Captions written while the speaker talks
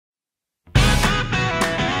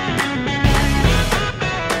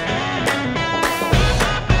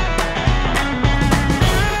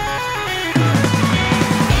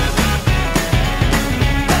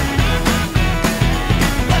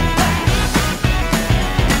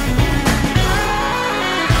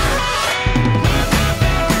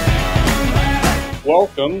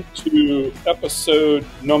welcome to episode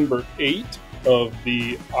number 8 of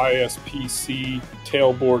the ISPC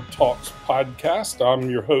TAILBOARD Talks podcast. I'm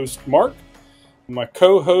your host, Mark. My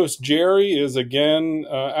co-host, Jerry, is again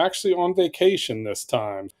actually on vacation this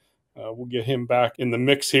time. We'll get him back in the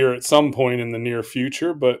mix here at some point in the near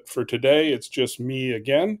future, but for today, it's just me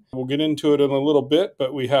again. We'll get into it in a little bit,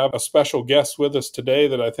 but we have a special guest with us today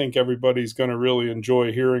that I think everybody's going to really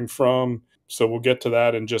enjoy hearing from, so we'll get to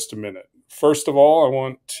that in just a minute. First of all, I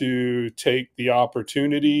want to take the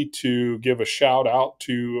opportunity to give a shout out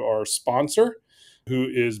to our sponsor, who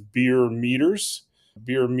is Bierer Meters.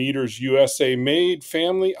 Bierer Meters USA made,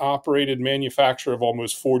 family operated manufacturer of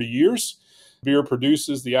almost 40 years. Bierer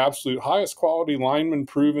produces the absolute highest quality, lineman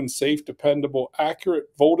proven, safe, dependable, accurate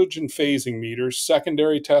voltage and phasing meters,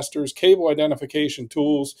 secondary testers, cable identification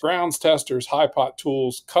tools, grounds testers, high pot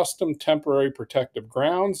tools, custom temporary protective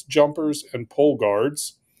grounds, jumpers, and pole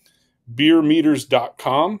guards.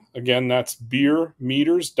 BiereMeters.com. Again, that's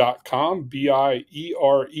BiereMeters.com,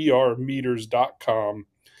 BIERER meters.com.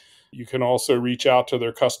 You can also reach out to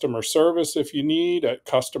their customer service if you need at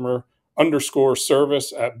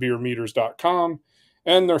customer_service@BiereMeters.com.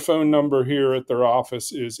 And their phone number here at their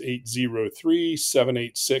office is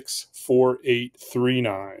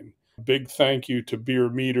 803-786-4839. Big thank you to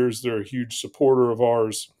Bierer Meters. They're a huge supporter of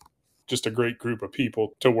ours. Just a great group of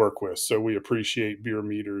people to work with. So we appreciate Bierer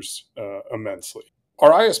Meters immensely.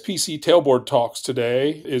 Our ISPC TAILBOARD Talks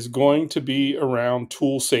today is going to be around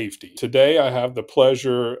tool safety. Today, I have the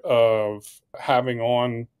pleasure of having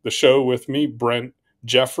on the show with me Brent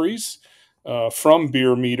Jeffries from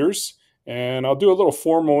Bierer Meters. And I'll do a little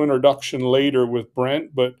formal introduction later with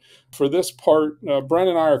Brent. But for this part, Brent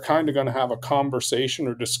and I are kind of going to have a conversation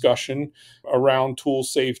or discussion around tool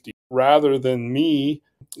safety. Rather than me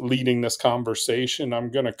leading this conversation, I'm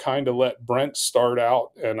going to kind of let Brent start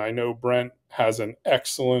out. And I know Brent has an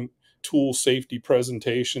excellent tool safety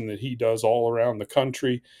presentation that he does all around the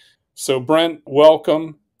country. So Brent,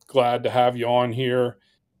 welcome. Glad to have you on here.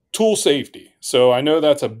 Tool safety. So I know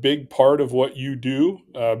that's a big part of what you do,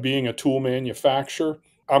 being a tool manufacturer.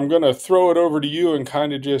 I'm going to throw it over to you and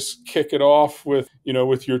kind of just kick it off with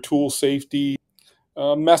your tool safety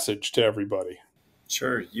message to everybody.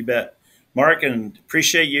 Sure, you bet. Mark, and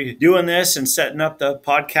appreciate you doing this and setting up the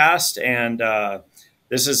podcast. And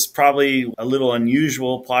this is probably a little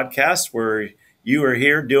unusual podcast where you are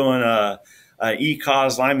here doing a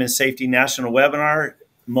ECOS Lineman Safety National Webinar.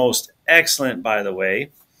 Most excellent, by the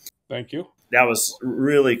way. Thank you. That was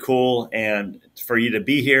really cool. And for you to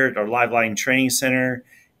be here at our Live Line Training Center,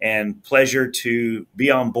 and pleasure to be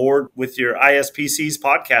on board with your ISPC's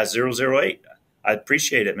podcast 008. I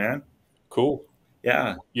appreciate it, man. Cool.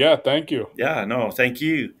 Yeah. Yeah, thank you. Yeah, no, thank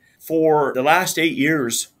you. For the last 8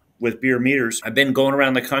 years with Bierer Meters, I've been going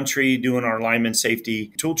around the country doing our lineman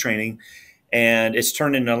safety tool training, and it's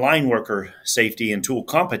turned into Lineworker safety and tool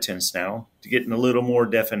competence now, to get in a little more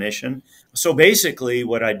definition. So basically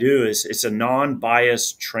what I do is it's a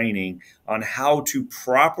non-biased training on how to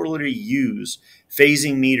properly use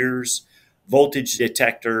phasing meters, voltage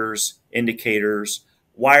detectors, indicators,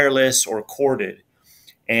 wireless or corded.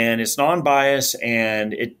 And it's non-biased,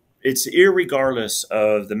 and it's irregardless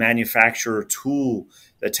of the manufacturer tool,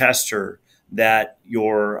 the tester that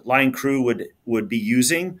your line crew would be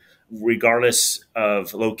using, regardless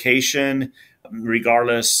of location,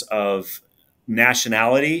 regardless of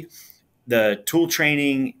nationality. The tool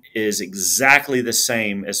training is exactly the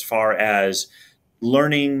same as far as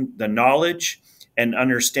learning the knowledge and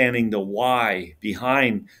understanding the why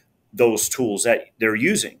behind those tools that they're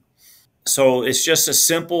using. So it's just a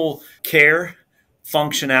simple care,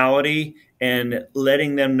 functionality, and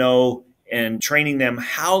letting them know and training them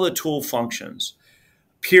how the tool functions,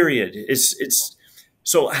 period. It's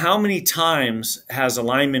so how many times has a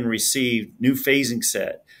lineman received new phasing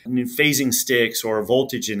set, new phasing sticks, or a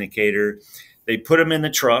voltage indicator? They put them in the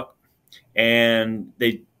truck and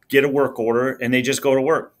they get a work order and they just go to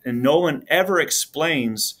work. And no one ever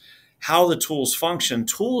explains how the tools function,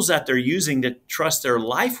 tools that they're using to trust their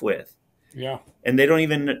life with. Yeah. And they don't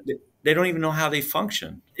even know how they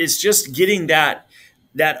function. It's just getting that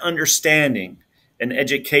understanding and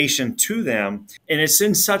education to them. And it's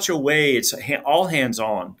in such a way, it's all hands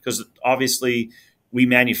on, because obviously we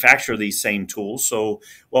manufacture these same tools. So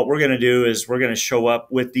what we're going to do is we're going to show up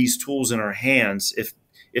with these tools in our hands if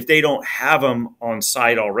they don't have them on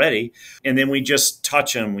site already. And then we just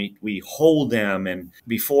touch them, we hold them. And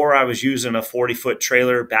before, I was using a 40-foot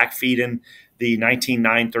trailer backfeeding the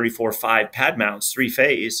 19.9 pad mounts,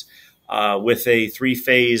 3-phase, with a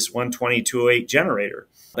 3-phase 120/208 generator.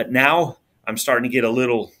 But now I'm starting to get a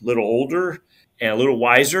little older and a little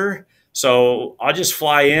wiser. So I'll just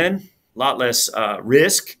fly in, a lot less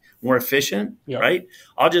risk, more efficient, Yeah. right?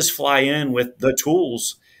 I'll just fly in with the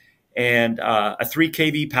tools and a 3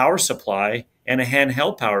 kV power supply and a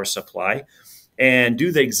handheld power supply and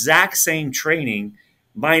do the exact same training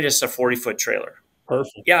minus a 40-foot trailer.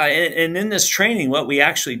 Perfect. Yeah, and in this training, what we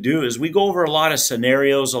actually do is we go over a lot of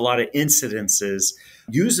scenarios, a lot of incidences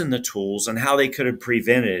using the tools and how they could have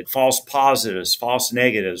prevented false positives, false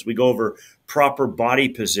negatives. We go over proper body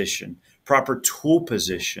position, proper tool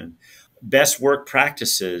position, best work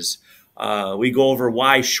practices. We go over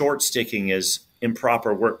why short sticking is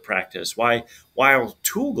improper work practice, why while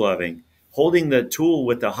tool gloving, holding the tool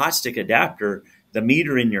with the hot stick adapter, the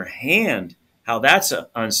meter in your hand, how that's an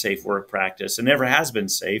unsafe work practice and never has been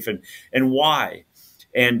safe, and why.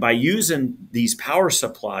 And by using these power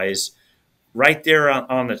supplies right there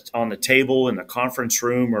on the table in the conference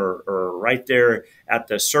room or right there at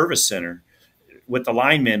the service center with the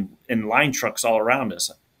linemen and line trucks all around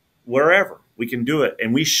us, wherever we can do it.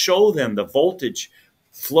 And we show them the voltage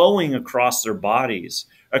flowing across their bodies,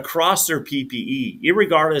 across their PPE,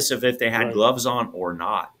 irregardless of if they had gloves on or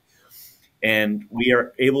not. And we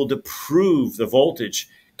are able to prove the voltage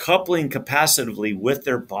coupling capacitively with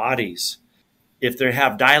their bodies, if they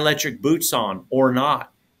have dielectric boots on or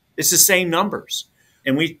not. It's the same numbers.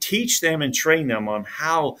 And we teach them and train them on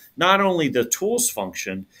how not only the tools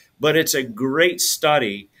function, but it's a great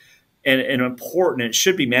study and important, it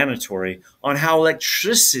should be mandatory, on how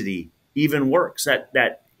electricity even works,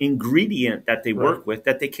 that ingredient that they work with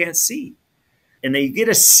that they can't see. And they get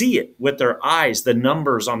to see it with their eyes, the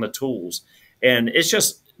numbers on the tools. And it's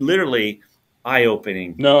just literally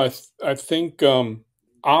eye-opening. No, I think I'm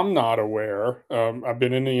not aware. I've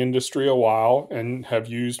been in the industry a while and have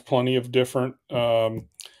used plenty of different,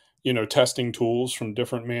 testing tools from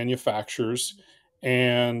different manufacturers.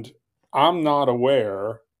 And I'm not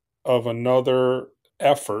aware of another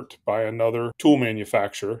effort by another tool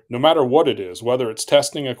manufacturer, no matter what it is, whether it's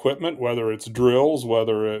testing equipment, whether it's drills,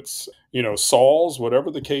 whether it's, saws,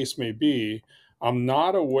 whatever the case may be. I'm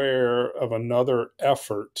not aware of another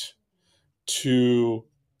effort to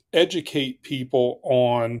educate people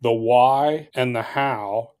on the why and the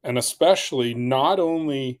how, and especially not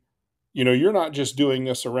only, you're not just doing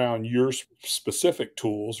this around your specific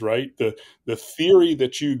tools, right? The theory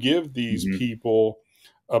that you give these people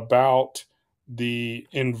about the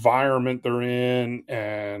environment they're in,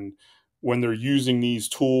 and when they're using these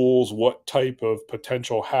tools, what type of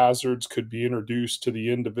potential hazards could be introduced to the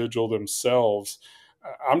individual themselves.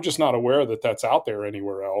 I'm just not aware that that's out there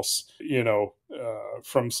anywhere else,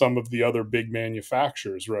 from some of the other big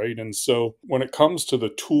manufacturers, right? And so when it comes to the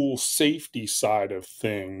tool safety side of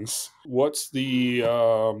things, what's the,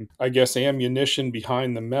 ammunition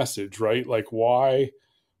behind the message, right? Like why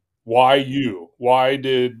you? Why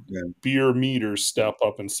did Bierer Meters step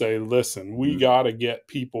up and say, listen, we got to get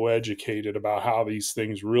people educated about how these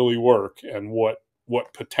things really work and what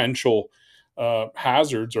potential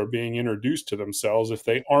hazards are being introduced to themselves if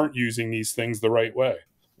they aren't using these things the right way?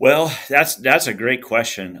 Well, that's a great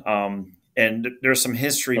question. And there's some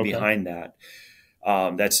history behind that.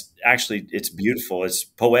 That's actually, it's beautiful. It's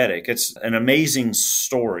poetic. It's an amazing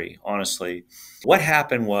story, honestly. What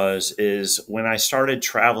happened is when I started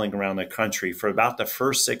traveling around the country for about the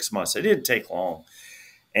first 6 months, it didn't take long.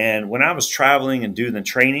 And when I was traveling and doing the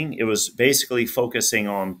training, it was basically focusing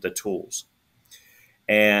on the tools.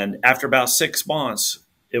 And after about 6 months,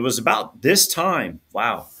 it was about this time.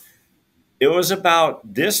 Wow. It was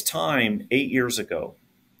about this time 8 years ago.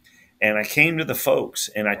 And I came to the folks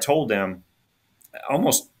and I told them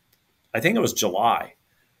I think it was July,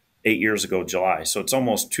 8 years ago, July. So it's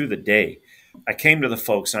almost to the day. I came to the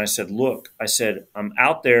folks and I said, look, I'm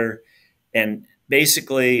out there and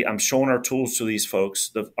basically I'm showing our tools to these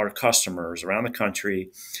folks, our customers around the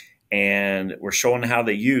country, and we're showing how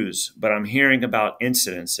they use, but I'm hearing about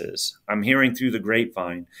incidences. I'm hearing through the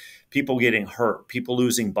grapevine, people getting hurt, people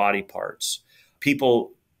losing body parts,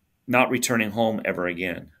 people not returning home ever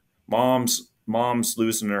again, moms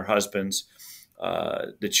losing their husbands,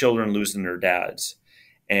 the children losing their dads.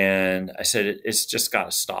 And I said, it's just got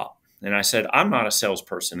to stop. And I said, I'm not a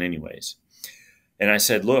salesperson anyways. And I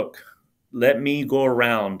said, look, let me go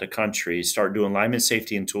around the country, start doing lineman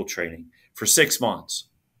safety and tool training for 6 months,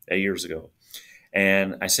 8 years ago.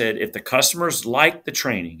 And I said, if the customers like the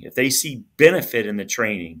training, if they see benefit in the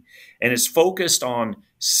training, and it's focused on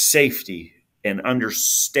safety and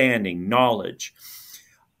understanding, knowledge,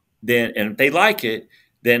 then, and if they like it,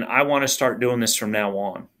 then I want to start doing this from now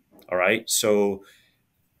on. All right. So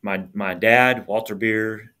my dad, Walter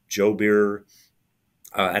Bierer, Joe Bierer,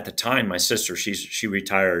 at the time, my sister, she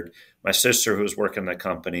retired. My sister, who was working the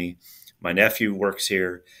company, My nephew works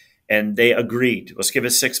here, and they agreed, let's give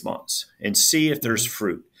it 6 months and see if there's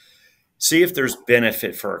fruit, see if there's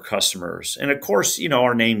benefit for our customers. And of course,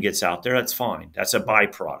 our name gets out there. That's fine. That's a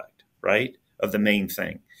byproduct, right, of the main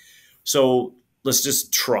thing. So let's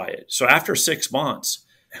just try it. So after 6 months,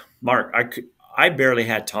 Mark, I barely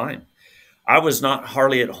had time. I was not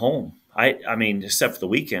hardly at home. I mean, except for the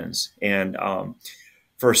weekends. And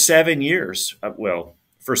for 7 years,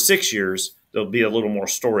 for 6 years, there'll be a little more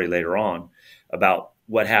story later on about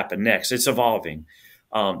what happened next. It's evolving.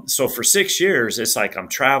 So for 6 years, it's like I'm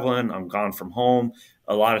traveling. I'm gone from home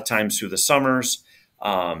a lot of times through the summers,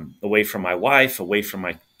 away from my wife, away from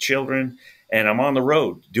my children. And I'm on the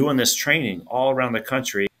road doing this training all around the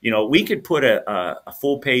country. We could put a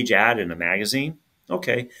full page ad in a magazine.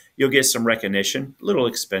 Okay, you'll get some recognition, a little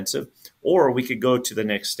expensive. Or we could go to the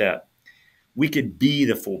next step. We could be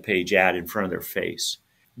the full page ad in front of their face.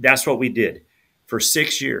 That's what we did for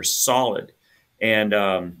 6 years, solid. And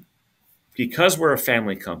because we're a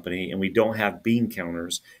family company and we don't have bean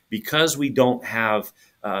counters, because we don't have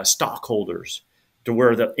stockholders to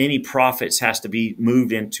where any profits has to be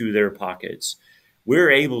moved into their pockets,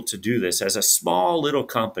 we're able to do this as a small little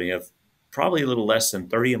company of probably a little less than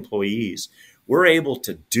 30 employees. We're able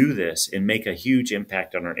to do this and make a huge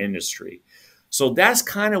impact on our industry. So that's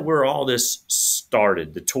kind of where all this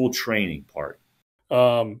started, the tool training part.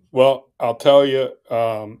 Well, I'll tell you,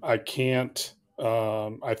 I can't,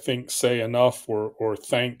 I think, say enough or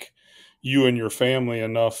thank you and your family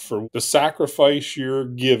enough for the sacrifice you're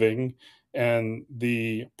giving and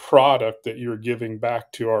the product that you're giving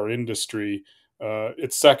back to our industry.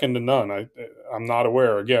 It's second to none. I'm not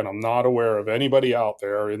aware of anybody out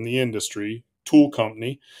there in the industry, tool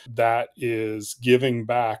company, that is giving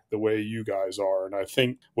back the way you guys are. And I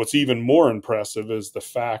think what's even more impressive is the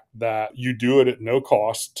fact that you do it at no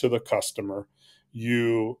cost to the customer.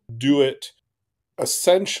 You do it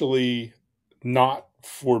essentially not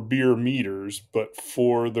for Bierer Meters, but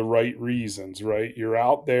for the right reasons, right? You're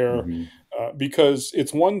out there because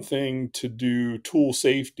it's one thing to do tool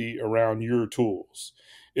safety around your tools.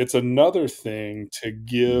 It's another thing to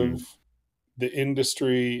give the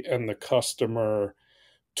industry and the customer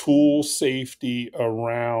tool safety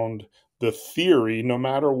around the theory, no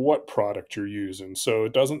matter what product you're using. So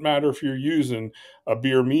it doesn't matter if you're using a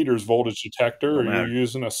Bierer Meters voltage detector or you're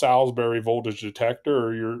using a Salisbury voltage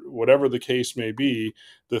detector or whatever the case may be,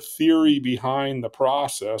 the theory behind the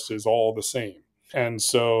process is all the same. And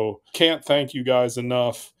so can't thank you guys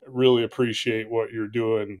enough. Really appreciate what you're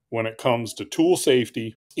doing when it comes to tool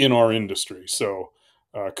safety in our industry. So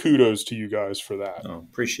kudos to you guys for that. Oh,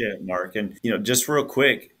 appreciate it, Mark. And just real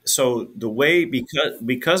quick, so the way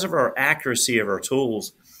because of our accuracy of our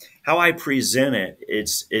tools, how I present it,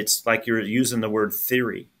 it's like you're using the word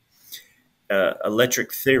theory,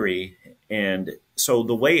 electric theory, and so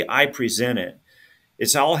the way I present it,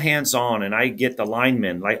 it's all hands on, and I get the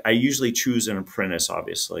linemen. Like I usually choose an apprentice,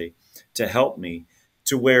 obviously, to help me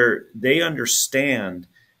to where they understand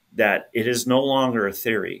that it is no longer a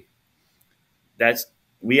theory.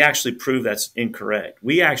 We actually prove that's incorrect.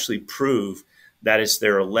 We actually prove that it's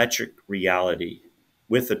their electric reality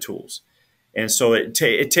with the tools. And so it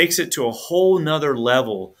takes it to a whole nother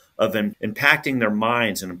level of impacting their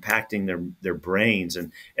minds and impacting their brains.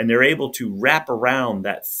 And they're able to wrap around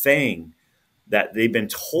that thing that they've been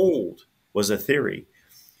told was a theory.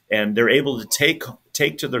 And they're able to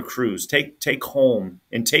take to their crews, take home,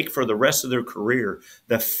 and take for the rest of their career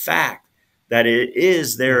the fact that it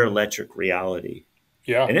is their electric reality.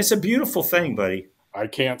 Yeah. And it's a beautiful thing, buddy. I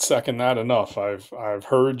can't second that enough. I've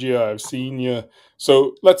heard you, I've seen you.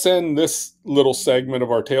 So let's end this little segment of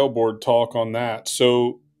our tailboard talk on that.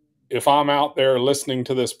 So if I'm out there listening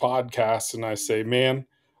to this podcast and I say, man,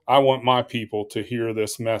 I want my people to hear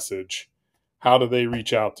this message, how do they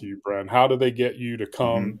reach out to you, Brent? How do they get you to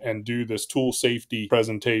come and do this tool safety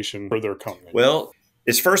presentation for their company? Well,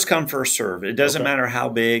 it's first come, first serve. It doesn't matter how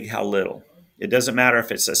big, how little. It doesn't matter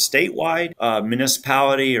if it's a statewide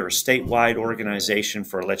municipality or a statewide organization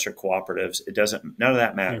for electric cooperatives. None of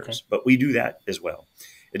that matters, but we do that as well.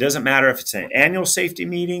 It doesn't matter if it's an annual safety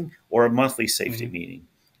meeting or a monthly safety meeting.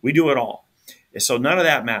 We do it all. So none of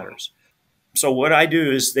that matters. So what I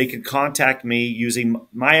do is they can contact me using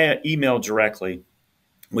my email directly,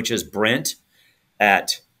 which is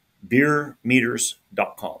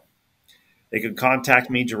brent@bieremeters.com. They can contact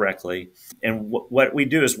me directly. And what we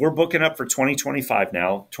do is we're booking up for 2025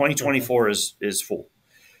 now. 2024 is full.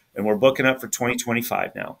 And we're booking up for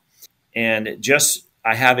 2025 now. And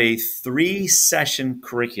I have a 3-session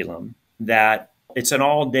curriculum that it's an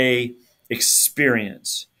all-day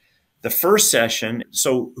experience. The first session,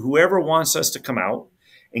 so whoever wants us to come out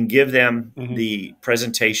and give them Mm-hmm. the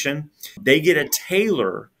presentation. They get a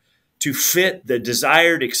tailor to fit the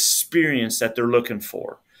desired experience that they're looking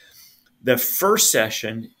for. The first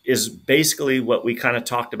session is basically what we kind of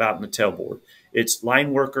talked about in the tailboard. It's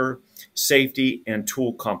line worker, safety, and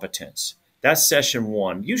tool competence. That's session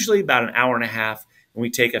one, usually about an hour and a half, and we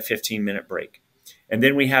take a 15-minute break. And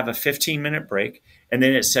then we have a 15-minute break, and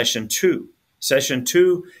then it's session two. Session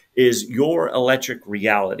two is your electric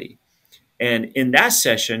reality. And in that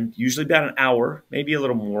session, usually about an hour, maybe a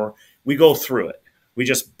little more, we go through it. We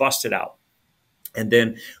just bust it out. And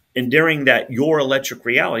during that Your Electric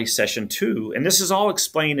Reality session two, and this is all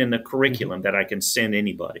explained in the curriculum that I can send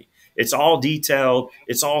anybody. It's all detailed.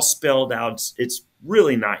 It's all spelled out. It's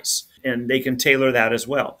really nice. And they can tailor that as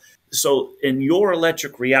well. So in Your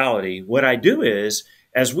Electric Reality, what I do is,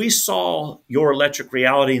 as we saw Your Electric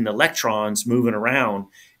Reality and the electrons moving around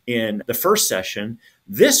in the first session,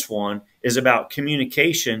 this one is about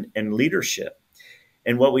communication and leadership.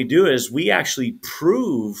 And what we do is we actually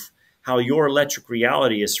prove how your electric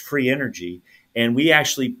reality is free energy. And we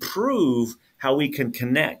actually prove how we can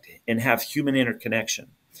connect and have human interconnection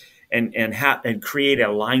and create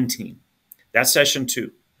a line team. That's session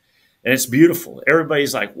two. And it's beautiful.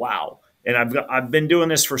 Everybody's like, wow. And I've been doing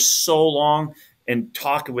this for so long and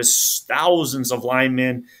talking with thousands of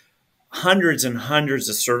linemen, hundreds and hundreds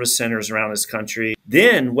of service centers around this country.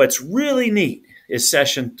 Then what's really neat is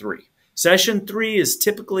session three. Session three is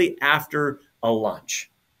typically after a lunch.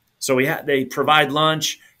 So they provide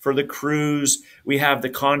lunch for the crews. We have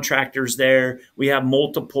the contractors there. We have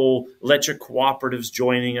multiple electric cooperatives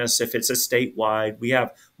joining us if it's a statewide. We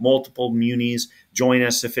have multiple munis join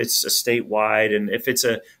us if it's a statewide. And if it's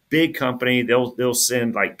a big company, they'll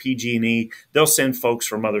send like PG&E. They'll send folks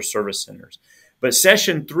from other service centers. But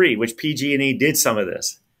session three, which PG&E did some of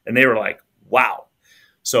this, and they were like, wow.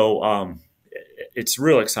 So it's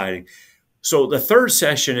real exciting. So the third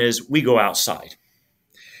session is we go outside.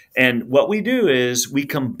 And what we do is we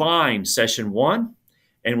combine session one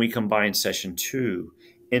and we combine session two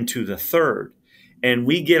into the third. And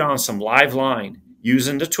we get on some live line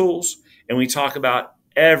using the tools, and we talk about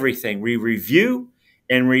everything. We review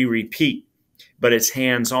and we repeat, but it's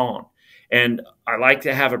hands-on. And I like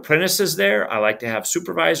to have apprentices there. I like to have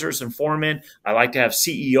supervisors and foremen. I like to have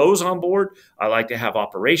CEOs on board. I like to have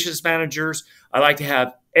operations managers. I like to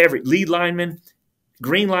have every lead lineman,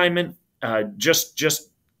 green lineman, just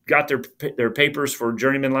got their papers for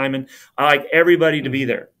journeyman lineman. I like everybody to be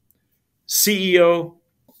there. CEO,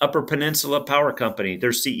 Upper Peninsula Power Company, their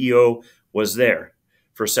CEO was there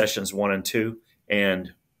for sessions 1 and 2,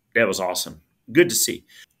 and that was awesome. Good to see.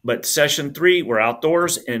 But session 3, we're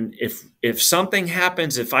outdoors, and if something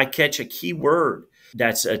happens, if I catch a key word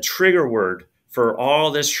that's a trigger word for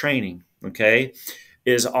all this training, okay,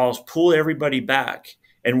 is I'll pull everybody back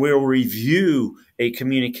and we'll review a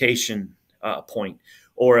communication point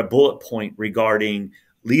or a bullet point regarding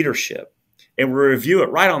leadership, and we'll review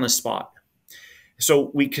it right on the spot.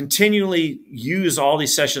 So we continually use all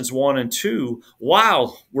these sessions 1 and 2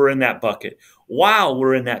 while we're in that bucket, while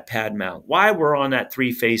we're in that pad mount, while we're on that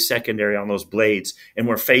 3-phase secondary on those blades, and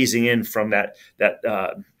we're phasing in from that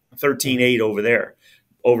 13.8 over there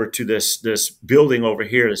over to this building over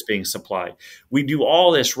here that's being supplied. We do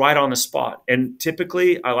all this right on the spot. And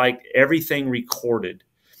typically I like everything recorded.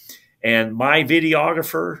 And my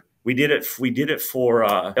videographer, we did it for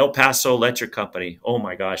El Paso Electric Company. Oh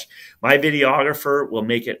my gosh. My videographer will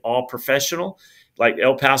make it all professional. Like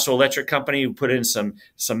El Paso Electric Company, we put in some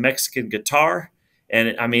Mexican guitar.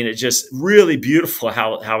 And I mean, it's just really beautiful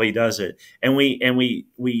how he does it. And we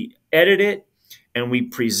edit it and we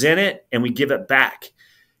present it and we give it back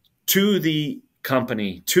to the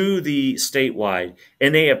company, to the statewide,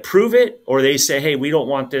 and they approve it, or they say, hey, we don't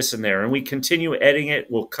want this in there. And we continue editing it.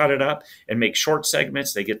 We'll cut it up and make short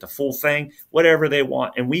segments. They get the full thing, whatever they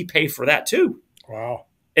want. And we pay for that too. Wow.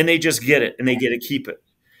 And they just get it and they get to keep it.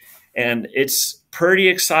 And it's pretty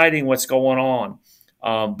exciting what's going on.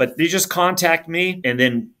 But they just contact me and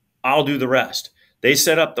then I'll do the rest. They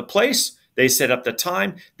set up the place. They set up the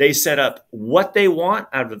time. They set up what they want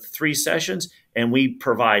out of the 3 sessions, and we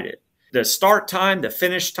provide it. The start time, the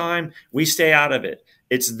finish time, we stay out of it.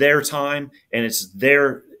 It's their time and it's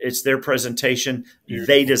their presentation. Beautiful.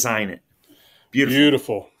 They design it.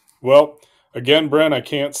 Beautiful. Well, again, Brent, I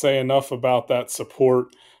can't say enough about that support.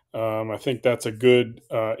 I think that's a good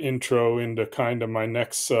intro into kind of my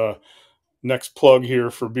next plug here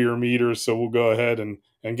for Bierer Meters. So we'll go ahead and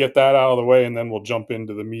get that out of the way, and then we'll jump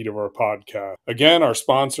into the meat of our podcast. Again, our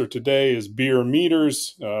sponsor today is Bierer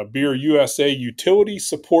Meters. Bierer USA Utility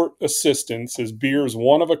Support Assistance is Biere's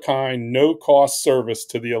one-of-a-kind, no-cost service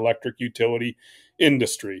to the electric utility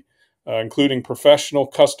industry, including professional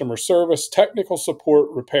customer service, technical support,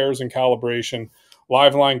 repairs and calibration,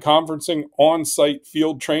 live line conferencing, on-site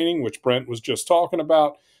field training, which Brent was just talking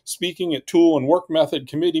about, speaking at tool and work method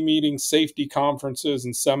committee meetings, safety conferences,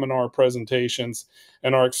 and seminar presentations,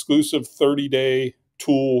 and our exclusive 30-day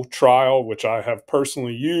tool trial, which I have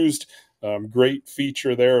personally used. Great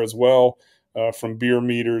feature there as well from Bierer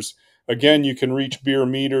Meters. Again, you can reach Bierer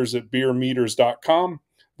Meters at bieremeters.com.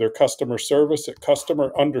 Their customer service at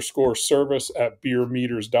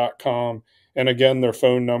customer_service@bieremeters.com. And again, their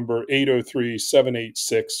phone number,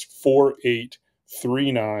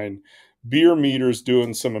 803-786-4839. Bierer Meters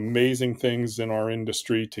doing some amazing things in our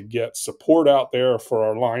industry to get support out there for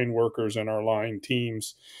our line workers and our line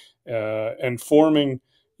teams, and forming,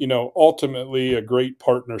 ultimately a great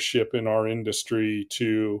partnership in our industry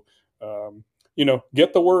to,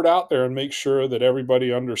 get the word out there and make sure that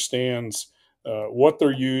everybody understands what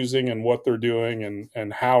they're using and what they're doing,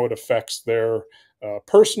 and how it affects their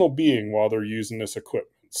personal being while they're using this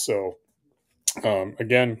equipment. So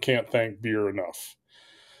again, can't thank Bierer enough.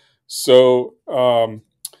 So, all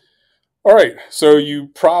right. So you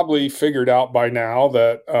probably figured out by now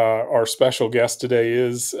that our special guest today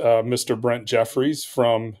is Mr. Brent Jeffries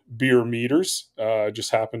from Bierer Meters.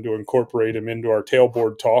 Just happened to incorporate him into our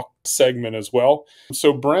Tailboard Talk segment as well.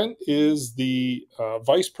 So Brent is the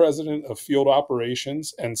Vice President of Field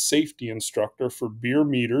Operations and Safety Instructor for Bierer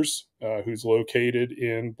Meters, who's located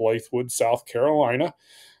in Blythewood, South Carolina.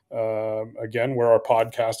 Again, where our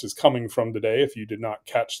podcast is coming from today, if you did not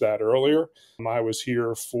catch that earlier. I was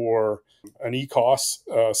here for an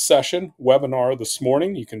ECOS session webinar this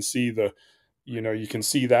morning. You can see that,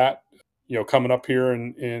 coming up here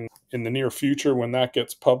in the near future when that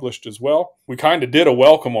gets published as well. We kind of did a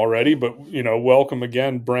welcome already, but, welcome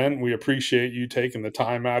again, Brent. We appreciate you taking the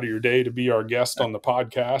time out of your day to be our guest on the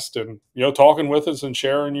podcast and, talking with us and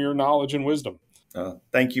sharing your knowledge and wisdom.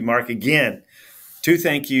 Thank you, Mark, again. 2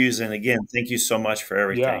 thank yous. And again, thank you so much for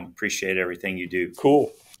everything. Yeah. Appreciate everything you do.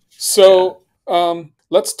 Cool. So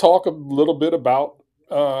let's talk a little bit about,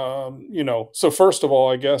 so first of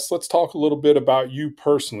all, I guess, let's talk a little bit about you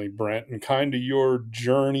personally, Brent, and kind of your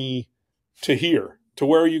journey to here, to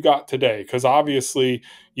where you got today. Because obviously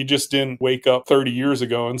you just didn't wake up 30 years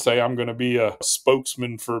ago and say, I'm going to be a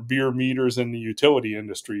spokesman for Bierer Meters in the utility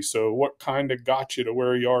industry. So what kind of got you to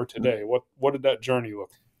where you are today? What did that journey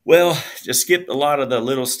look like? Well, just skip a lot of the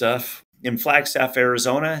little stuff. In Flagstaff,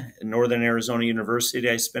 Arizona, in Northern Arizona University,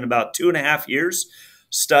 I spent about 2.5 years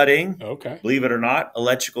studying, believe it or not,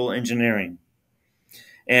 electrical engineering.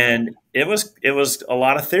 And it was a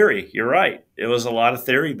lot of theory. You're right. It was a lot of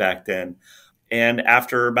theory back then. And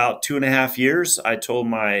after about 2.5 years, I told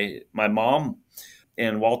my mom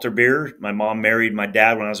and Walter Bierer. My mom married my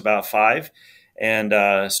dad when I was about 5. And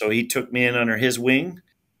so he took me in under his wing.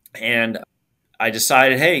 And I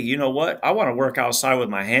decided, hey, you know what? I want to work outside with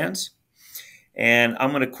my hands, and I'm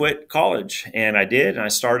going to quit college. And I did. And I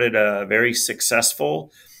started a very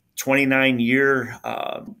successful 29-year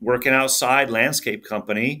working outside landscape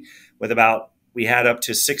company with we had up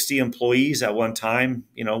to 60 employees at one time.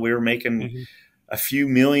 We were making a few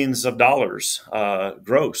millions of dollars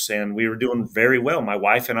gross, and we were doing very well. My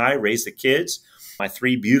wife and I raised the kids, my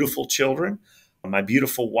 3 beautiful children, my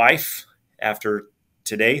beautiful wife, after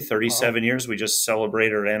today, 37 years, we just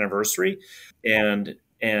celebrated our anniversary, and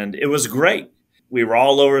it was great. We were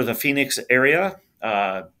all over the Phoenix area,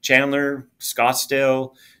 Chandler,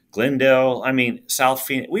 Scottsdale, Glendale. South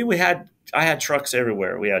Phoenix. I had trucks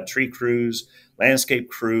everywhere. We had tree crews, landscape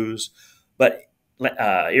crews, but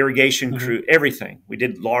irrigation crew, everything. We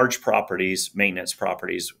did large properties, maintenance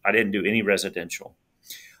properties. I didn't do any residential.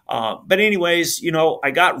 But anyways,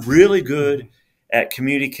 I got really good at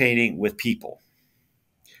communicating with people.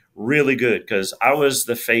 Really good, because I was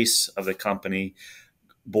the face of the company,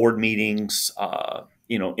 board meetings,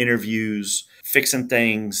 interviews, fixing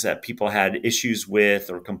things that people had issues with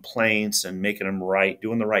or complaints, and making them right,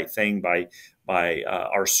 doing the right thing by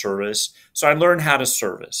our service. So I learned how to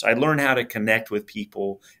service. I learned how to connect with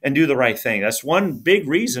people and do the right thing. That's one big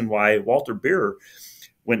reason why Walter Bierer,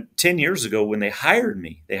 10 years ago, when they hired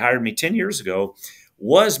me 10 years ago,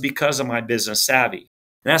 was because of my business savvy.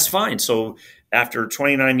 And that's fine. So after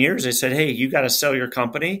 29 years, they said, hey, you got to sell your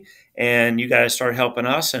company and you got to start helping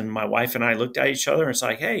us. And my wife and I looked at each other and it's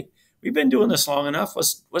like, hey, we've been doing this long enough.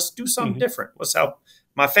 Let's do something different. Let's help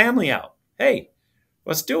my family out. Hey,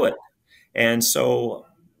 let's do it. And so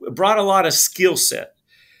it brought a lot of skill set,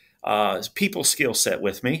 people skill set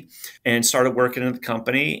with me, and started working in the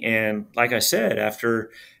company. And like I said,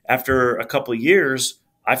 after a couple of years,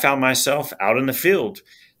 I found myself out in the field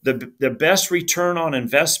the best return on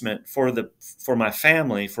investment for my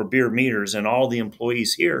family, for Bierer Meters and all the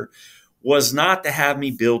employees here, was not to have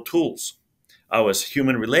me build tools. I was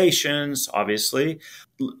human relations, obviously,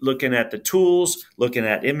 looking at the tools, looking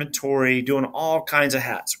at inventory, doing all kinds of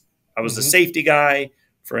hats. I was the safety guy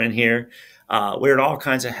for in here, wearing all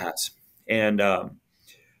kinds of hats. And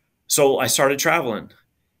so I started traveling,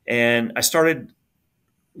 and I started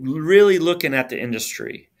really looking at the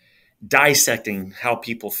industry, dissecting how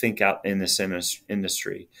people think out in this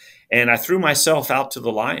industry. And I threw myself out to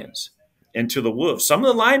the lions and to the wolves. Some of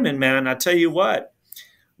the linemen, man, I tell you what,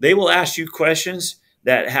 they will ask you questions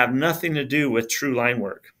that have nothing to do with true line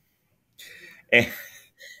work. And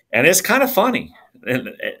it's kind of funny. And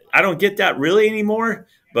I don't get that really anymore,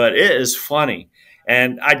 but it is funny.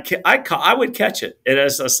 And I would catch it. It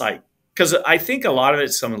is just like, because I think a lot of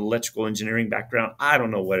it's some electrical engineering background. I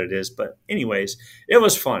don't know what it is, but anyways, it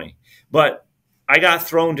was funny. But I got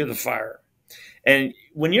thrown to the fire. And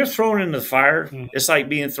when you're thrown into the fire, it's like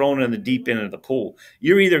being thrown in the deep end of the pool.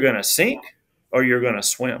 You're either going to sink or you're going to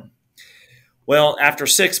swim. Well, after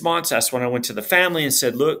 6 months, that's when I went to the family and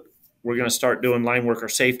said, look, we're going to start doing line worker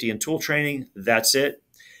safety and tool training. That's it.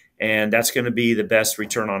 And that's going to be the best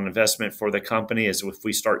return on investment for the company, is if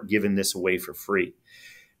we start giving this away for free.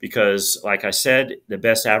 Because like I said, the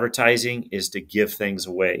best advertising is to give things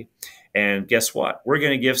away. And guess what? We're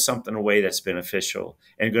going to give something away that's beneficial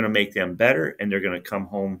and going to make them better, and they're going to come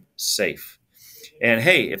home safe. And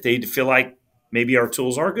hey, if they feel like maybe our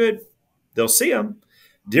tools are good, they'll see them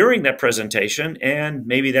during that presentation, and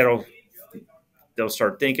maybe they'll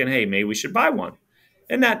start thinking, hey, maybe we should buy one.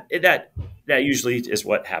 And that usually is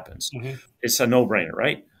what happens. It's a no-brainer,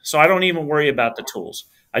 right? So I don't even worry about the tools.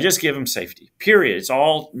 I just give them safety, period. It's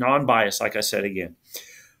all non-biased, like I said again.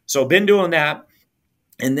 So I've been doing that.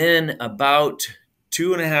 And then about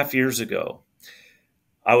 2.5 years ago,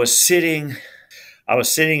 I was sitting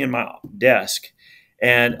in my desk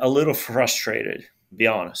and a little frustrated, to be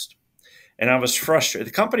honest. And I was frustrated.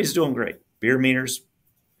 The company's doing great. Bierer Meters,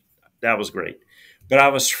 that was great. But I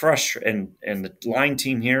was frustrated. And the line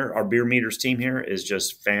team here, our Bierer Meters team here, is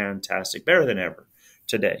just fantastic, better than ever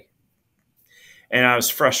today. And I was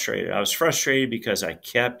frustrated. I was frustrated because I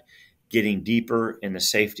kept getting deeper in the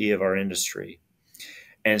safety of our industry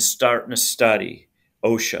and starting to study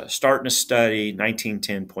OSHA, starting to study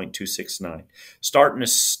 1910.269, starting to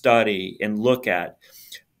study and look at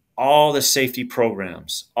all the safety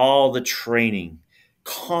programs, all the training,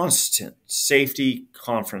 constant safety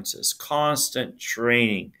conferences, constant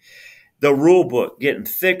training, the rule book getting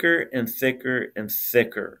thicker and thicker and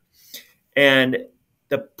thicker. And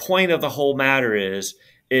the point of the whole matter is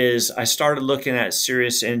I started looking at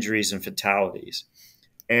serious injuries and fatalities,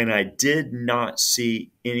 and I did not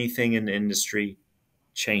see anything in the industry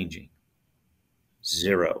changing.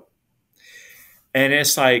 Zero. And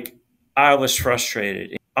it's like, I was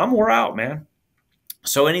frustrated. I'm wore out, man.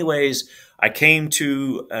 So anyways, I came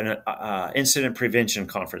to an incident prevention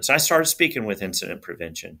conference. I started speaking with incident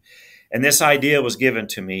prevention. And this idea was given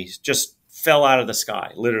to me, just fell out of the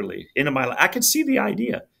sky, literally, into my life. I could see the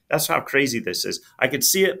idea. That's how crazy this is. I could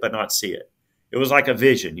see it, but not see it. It was like a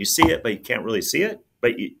vision. You see it, but you can't really see it,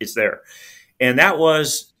 but it's there. And that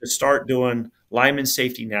was to start doing lineman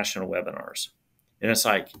safety national webinars. And it's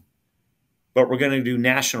like, but we're going to do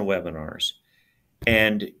national webinars,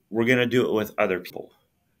 and we're going to do it with other people.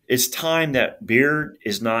 It's time that Bierer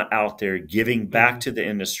is not out there giving back to the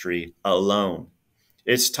industry alone.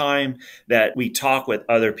 It's time that we talk with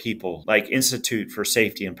other people, like Institute for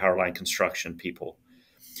Safety and Powerline Construction people.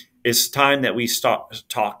 It's time that we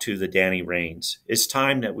talk to the Danny Rains. It's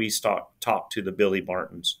time that we talk to the Billy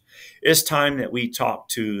Martins. It's time that we talk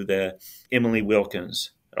to the Emily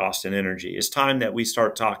Wilkins at Austin Energy. It's time that we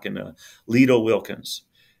start talking to Lido Wilkins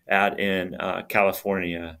in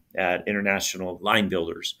California at International Line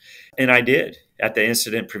Builders. And I did at the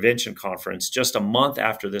Incident Prevention Conference just a month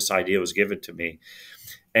after this idea was given to me.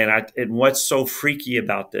 And what's so freaky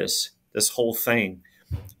about this whole thing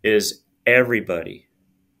is everybody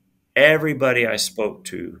I spoke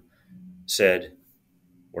to said,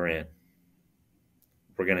 we're in.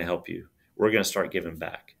 We're going to help you. We're going to start giving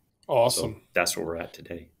back. Awesome. So that's where we're at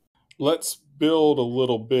today. Let's build a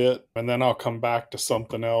little bit, and then I'll come back to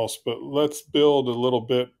something else, but let's build a little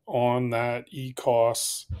bit on that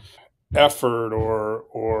ECOS effort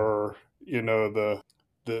or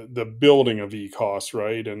the building of ECOS,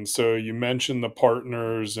 right? And so you mentioned the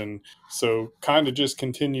partners, and so kind of just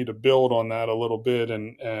continue to build on that a little bit,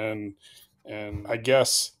 and I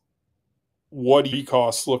guess what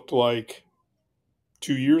ECOS looked like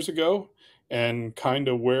 2 years ago and kind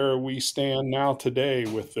of where we stand now today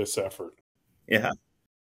with this effort. Yeah.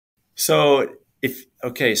 So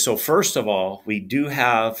so first of all, we do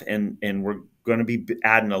have, and we're going to be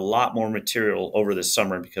adding a lot more material over the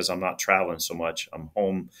summer because I'm not traveling so much. I'm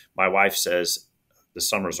home. My wife says the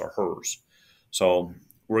summers are hers. So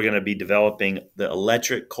we're going to be developing the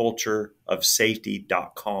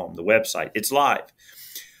electriccultureofsafety.com, the website. It's live.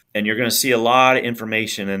 And you're going to see a lot of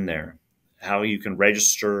information in there, how you can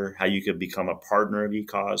register, how you can become a partner of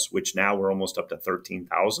ECOS, which now we're almost up to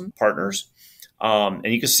 13,000 partners. And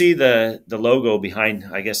you can see the logo behind,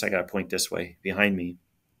 I guess I got to point this way, behind me.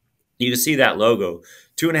 You can see that logo.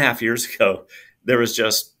 2.5 years ago, there was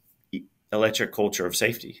just Electric Culture of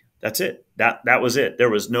Safety. That's it. That was it. There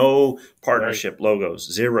was no partnership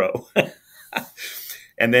logos, zero.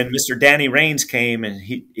 And then Mr. Danny Rains came and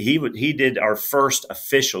he did our first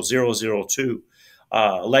official 002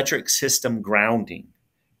 electric system grounding.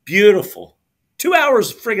 Beautiful. 2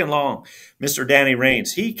 hours friggin' long. Mr. Danny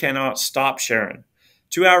Rains, he cannot stop sharing.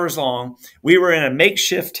 2 hours long. We were in a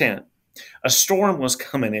makeshift tent. A storm was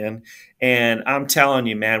coming in, and I'm telling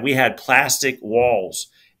you, man, we had plastic walls,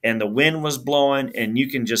 and the wind was blowing, and you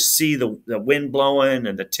can just see the wind blowing,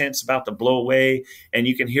 and the tent's about to blow away, and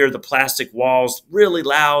you can hear the plastic walls really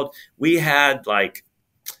loud. We had like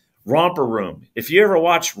Romper Room. If you ever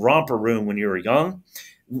watched Romper Room when you were young,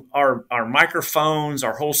 our microphones,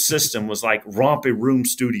 our whole system was like Romper Room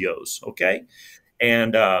Studios, okay?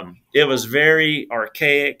 And it was very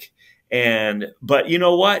archaic, but you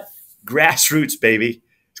know what? Grassroots, baby.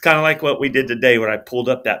 It's kind of like what we did today when I pulled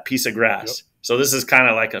up that piece of grass. Yep. So this is kind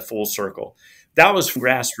of like a full circle. That was from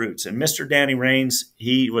grassroots. And Mr. Danny Rains,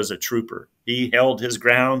 he was a trooper. He held his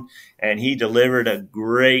ground, and he delivered a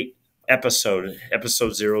great episode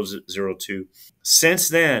 002. Since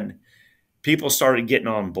then, people started getting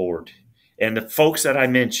on board. And the folks that I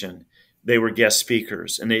mentioned, they were guest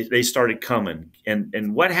speakers, and they started coming.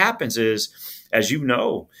 And what happens is, as you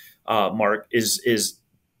know, Mark, is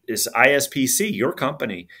ISPC, your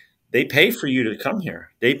company, they pay for you to come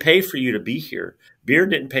here. They pay for you to be here. Bierer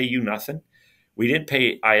didn't pay you nothing. We didn't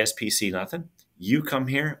pay ISPC nothing. You come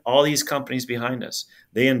here, all these companies behind us,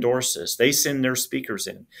 they endorse us. They send their speakers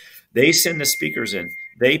in. They send the speakers in.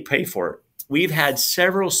 They pay for it. We've had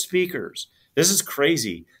several speakers. This is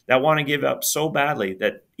crazy, that want to give up so badly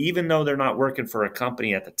that even though they're not working for a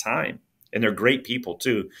company at the time, and they're great people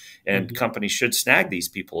too, and companies should snag these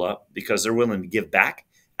people up because they're willing to give back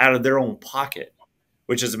out of their own pocket,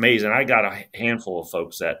 which is amazing. I got a handful of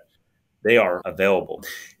folks that they are available.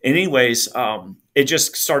 Anyways, it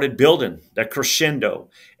just started building, the crescendo,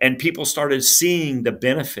 and people started seeing the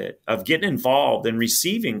benefit of getting involved and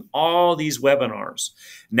receiving all these webinars.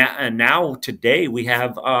 Now today we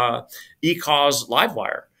have ECOS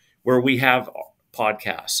Livewire, where we have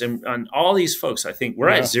podcasts, and all these folks. I think we're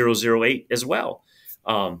at 008 as well,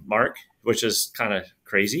 Mark, which is kind of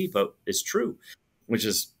crazy, but it's true, which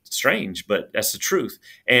is strange, but that's the truth.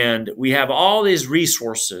 And we have all these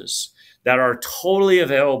resources that are totally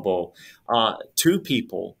available to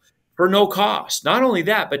people for no cost. Not only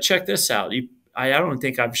that, but check this out. I don't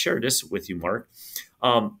think I've shared this with you, Mark.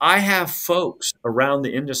 I have folks around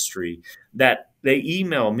the industry that they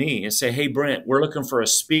email me and say, hey, Brent, we're looking for a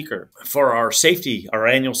speaker for our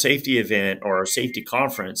annual safety event or our safety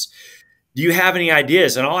conference. Do you have any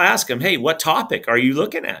ideas? And I'll ask them, hey, what topic are you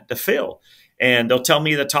looking at to fill? And they'll tell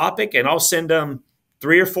me the topic, and I'll send them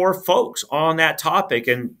 3 or 4 folks on that topic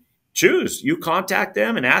and choose. You contact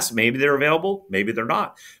them and ask, maybe they're available, maybe they're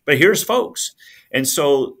not. But here's folks. And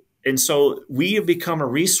so we have become a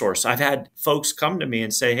resource. I've had folks come to me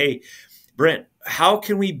and say, hey, Brent, how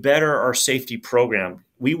can we better our safety program?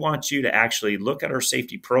 We want you to actually look at our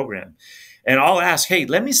safety program. And I'll ask, hey,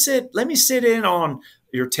 let me sit in on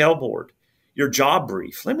your tailboard, your job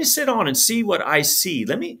brief. Let me sit on and see what I see.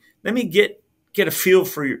 Let me get a feel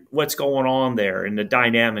for what's going on there and the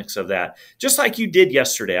dynamics of that. Just like you did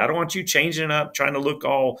yesterday. I don't want you changing it up, trying to look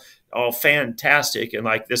all fantastic and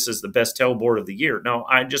like this is the best tailboard of the year. No,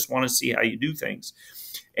 I just want to see how you do things.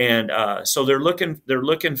 And so they're looking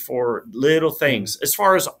for little things as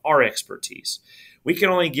far as our expertise. We can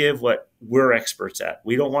only give what we're experts at.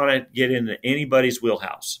 We don't want to get into anybody's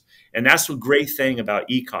wheelhouse. And that's the great thing about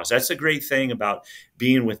ECOS. That's the great thing about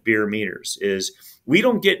being with Bierer Meters is we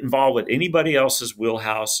don't get involved with anybody else's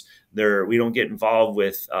wheelhouse. We don't get involved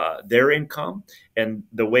with their income and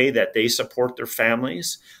the way that they support their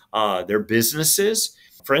families, their businesses.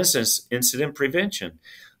 For instance, incident prevention.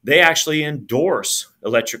 They actually endorse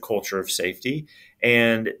Electric Culture of Safety,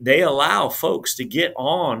 and they allow folks to get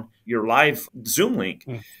on your live Zoom link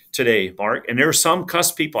today, Mark. And there are some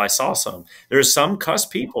CUSP people. I saw some. There's some CUSP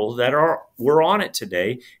people that were on it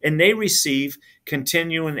today, and they receive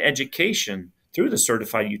continuing education through the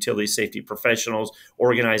Certified Utility Safety Professionals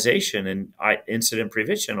organization and incident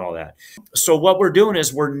prevention and all that. So what we're doing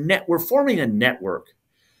is we're forming a network.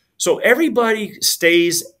 So everybody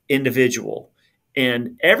stays individual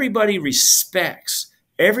and everybody respects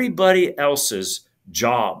everybody else's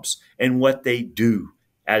jobs and what they do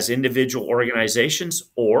as individual organizations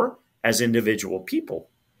or as individual people.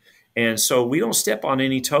 And so we don't step on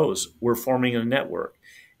any toes. We're forming a network.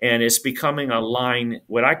 And it's becoming a line,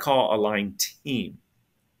 what I call a line team.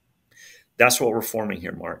 That's what we're forming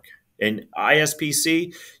here, Mark. And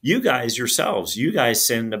ISPC, you guys yourselves, you guys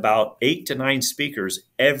send about 8 to 9 speakers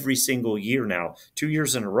every single year now, 2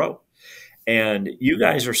 years in a row. And you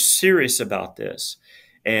guys are serious about this.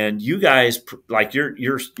 And you guys, like your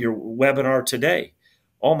webinar today,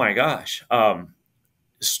 oh my gosh,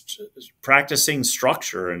 practicing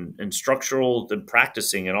structure and structural and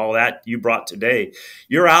practicing and all that you brought today,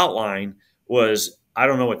 your outline was, I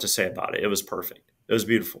don't know what to say about it. It was perfect. It was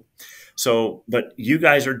beautiful. So, but you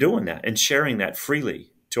guys are doing that and sharing that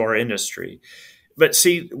freely to our industry. But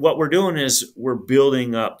see, what we're doing is we're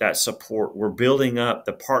building up that support. We're building up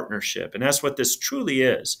the partnership. And that's what this truly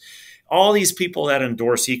is. All these people that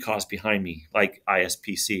endorse ECOS behind me, like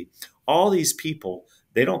ISPC, all these people,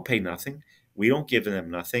 they don't pay nothing. We don't give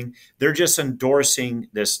them nothing. They're just endorsing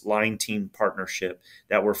this line team partnership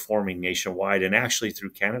that we're forming nationwide and actually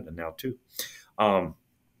through Canada now too. And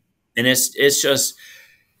it's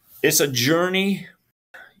a journey.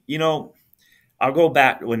 You know, I'll go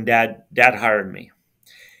back when dad hired me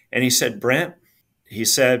and he said, Brent, he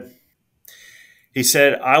said,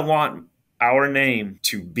 I want our name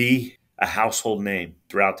to be a household name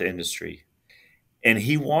throughout the industry. And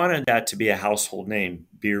he wanted that to be a household name,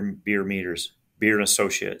 Bierer Meters, Bierer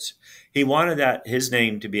Associates. He wanted that his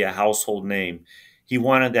name to be a household name. He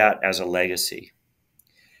wanted that as a legacy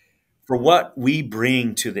for what we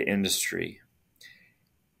bring to the industry.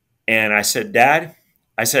 And I said, Dad,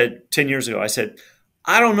 I said 10 years ago, I said,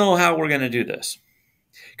 I don't know how we're going to do this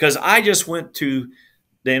because I just went to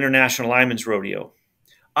the International Lineman's Rodeo.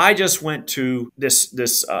 I just went to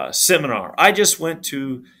this seminar. I just went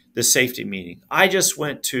to the safety meeting. I just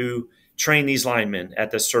went to train these linemen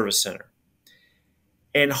at the service center.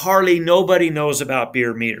 And hardly nobody knows about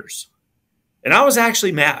Bierer Meters. And I was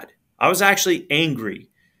actually mad. I was actually angry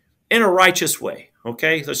in a righteous way.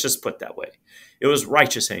 Okay, let's just put it that way. It was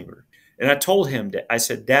righteous anger. And I told him, I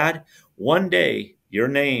said, Dad, one day your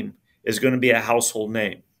name is going to be a household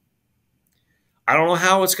name. I don't know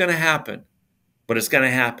how it's going to happen, but it's going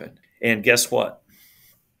to happen. And guess what?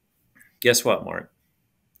 Guess what, Mark?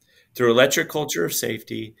 Through electric culture of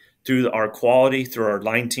safety, through our quality, through our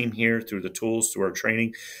line team here, through the tools, through our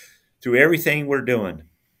training, through everything we're doing,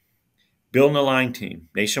 building a line team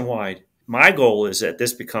nationwide. My goal is that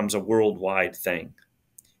this becomes a worldwide thing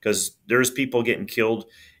because there's people getting killed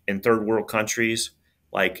in third world countries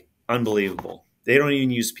like unbelievable. They don't even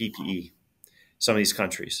use PPE, some of these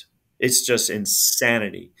countries. It's just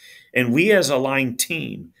insanity. And we as a line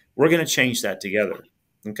team, we're going to change that together.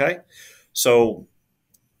 Okay? So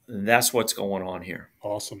that's what's going on here.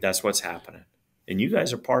 Awesome. That's what's happening. And you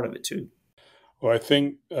guys are part of it too. Well, I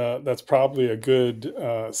think that's probably a good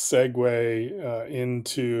segue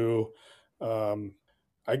into,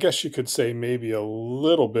 I guess you could say maybe a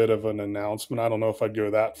little bit of an announcement. I don't know if I'd go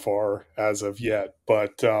that far as of yet,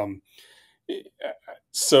 but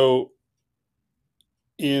so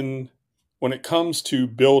when it comes to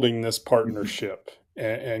building this partnership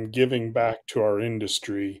and giving back to our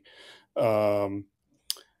industry,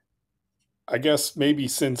 I guess maybe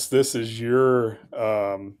since this is your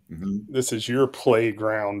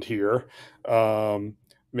playground here,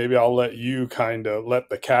 maybe I'll let you kind of let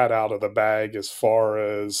the cat out of the bag as far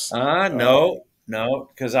as no,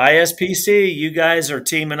 because ISPC, you guys are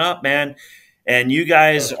teaming up, man, and you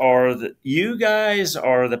guys are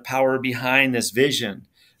the power behind this vision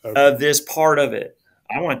of this part of it.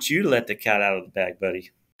 I want you to let the cat out of the bag,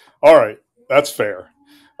 buddy. All right, that's fair.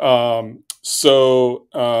 So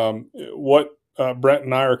what Brent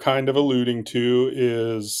and I are kind of alluding to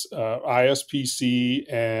is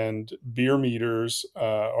ISPC and Bierer Meters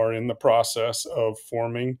are in the process of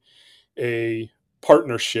forming a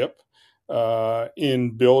partnership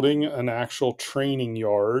in building an actual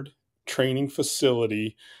training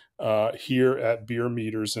facility here at Bierer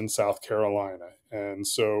Meters in South Carolina. And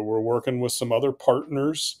so we're working with some other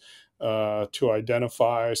partners to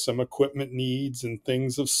identify some equipment needs and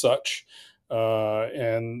things of such.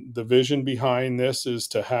 And the vision behind this is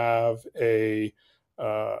to have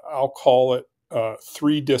I'll call it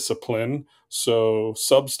 3-discipline. So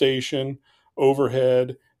substation,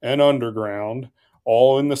 overhead, and underground,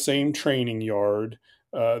 all in the same training yard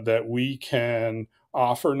that we can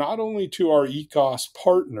offer not only to our ECOS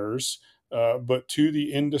partners, but to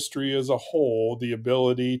the industry as a whole, the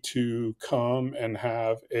ability to come and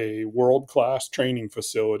have a world-class training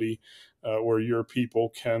facility where your people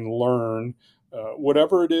can learn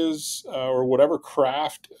whatever it is or whatever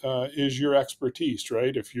craft is your expertise,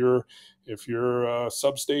 right? If you're a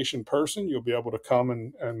substation person, you'll be able to come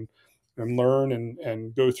and learn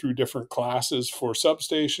and go through different classes for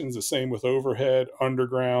substations. The same with overhead,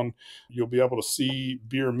 underground. You'll be able to see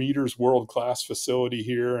Bierer Meters' world-class facility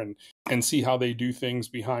here and see how they do things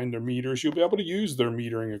behind their meters. You'll be able to use their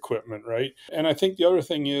metering equipment, right? And I think the other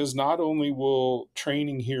thing is not only will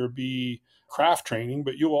training here be craft training,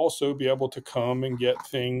 but you'll also be able to come and get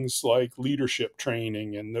things like leadership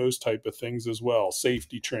training and those type of things as well,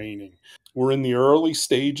 safety training. We're in the early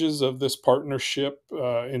stages of this partnership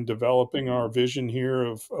in developing our vision here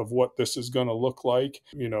of what this is going to look like.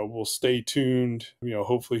 We'll stay tuned.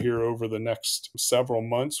 Hopefully here over the next several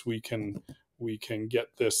months, we can get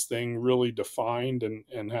this thing really defined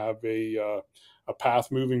and have a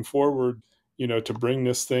path moving forward, to bring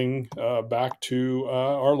this thing back to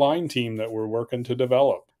our line team that we're working to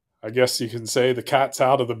develop. I guess you can say the cat's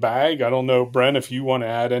out of the bag. I don't know, Brent, if you want to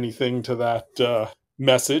add anything to that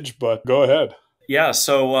message, but go ahead. Yeah,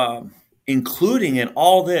 so including in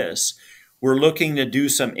all this, we're looking to do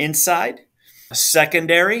some inside,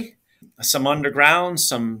 secondary, some underground,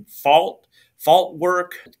 some fault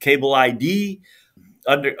work, cable ID,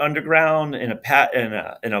 underground in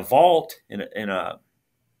a vault,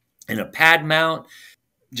 in a pad mount,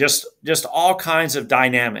 just all kinds of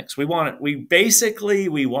dynamics. We want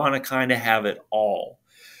to kind of have it all.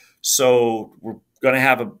 So we're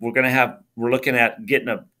looking at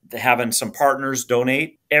having some partners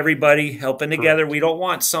donate, everybody helping together. We don't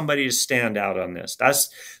want somebody to stand out on this.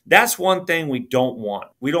 That's one thing we don't want.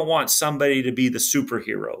 We don't want somebody to be the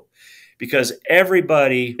superhero, because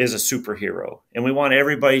everybody is a superhero, and we want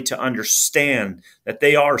everybody to understand that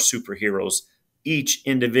they are superheroes, each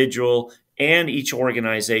individual and each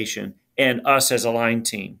organization, and us as a line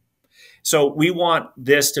team. So we want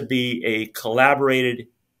this to be a collaborated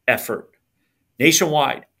effort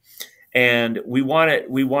nationwide. And we want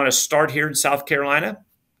to start here in South Carolina.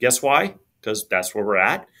 Guess why? Because that's where we're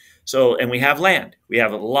at. So, and we have land. We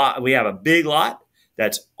have a big lot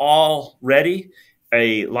that's all ready,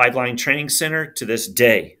 a live line training center to this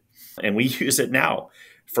day. And we use it now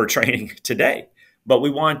for training today. But we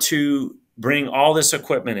want to bring all this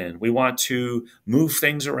equipment in. We want to move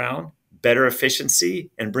things around, better efficiency,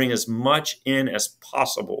 and bring as much in as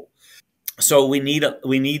possible. So we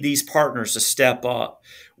need these partners to step up.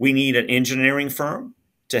 We need an engineering firm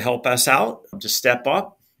to help us out, to step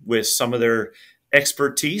up with some of their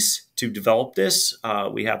expertise to develop this.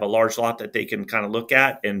 We have a large lot that they can kind of look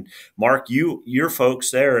at. And Mark, your folks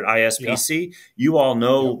there at ISPC, you all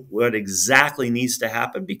know what exactly needs to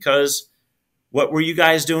happen, because what were you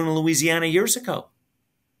guys doing in Louisiana years ago,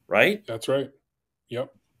 right? That's right.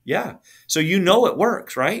 Yep. Yeah. So you know it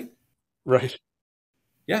works, right? Right.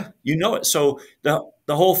 Yeah, you know it. So the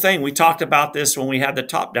whole thing, we talked about this when we had the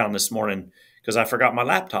top down this morning, because I forgot my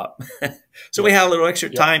laptop. So we had a little extra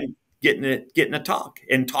time getting a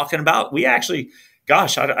talking about. We actually,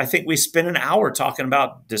 gosh, I think we spent an hour talking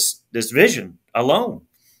about this vision alone,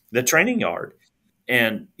 the training yard,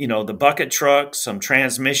 and the bucket truck, some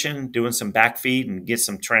transmission, doing some backfeed and get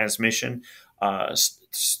some transmission,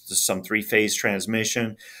 some 3-phase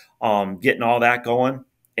transmission, getting all that going.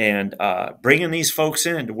 And bringing these folks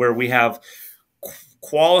in to where we have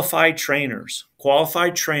qualified trainers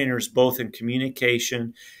both in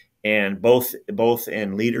communication and both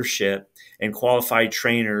in leadership, and qualified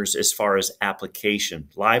trainers as far as application,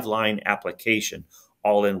 live line application,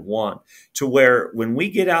 all in one, to where when we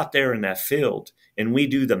get out there in that field and we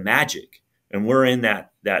do the magic, and we're in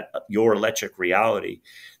that your electric reality,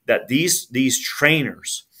 that these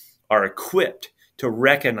trainers are equipped to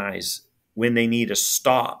recognize when they need to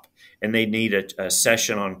stop and they need a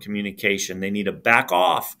session on communication. They need to back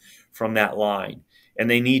off from that line, and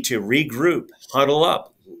they need to regroup, huddle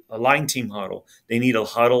up, a line team huddle. They need to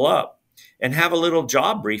huddle up and have a little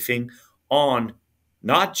job briefing on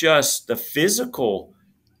not just the physical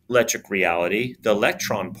electric reality, the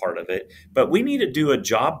electron part of it, but we need to do a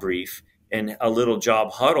job brief and a little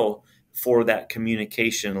job huddle for that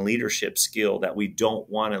communication and leadership skill that we don't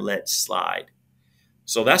want to let slide.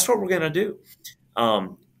 So that's what we're going to do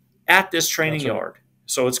at this training yard.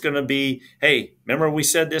 So it's going to be, hey, remember we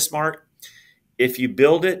said this, Mark? If you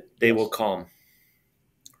build it, they will come,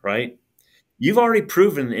 right? You've already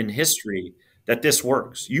proven in history that this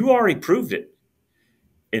works. You already proved it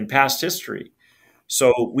in past history.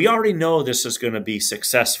 So we already know this is going to be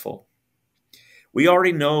successful. We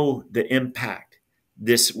already know the impact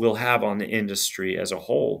this will have on the industry as a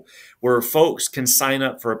whole, where folks can sign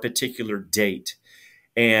up for a particular date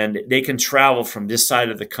and they can travel from this side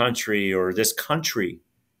of the country or this country,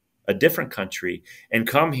 a different country, and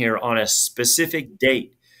come here on a specific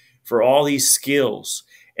date for all these skills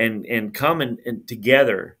and come and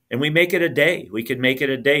together. And we make it a day. We could make it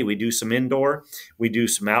a day. We do some indoor, we do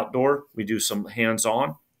some outdoor, we do some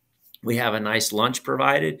hands-on. We have a nice lunch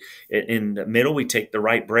provided. In the middle, we take the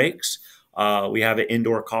right breaks. We have an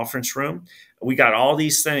indoor conference room. We got all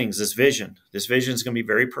these things, this vision. This vision is going to be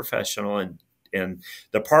very professional. And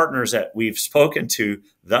the partners that we've spoken to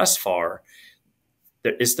thus far,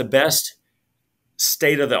 it's the best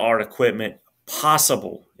state-of-the-art equipment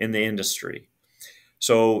possible in the industry.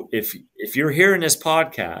 So if you're hearing this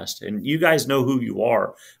podcast, and you guys know who you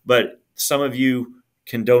are, but some of you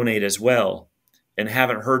can donate as well, and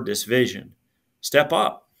haven't heard this vision, step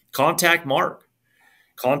up. Contact Mark.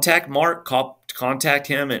 Contact Mark. Contact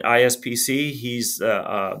him at ISPC. He's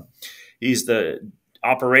the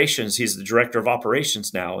operations. He's the director of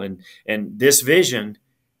operations now. And this vision,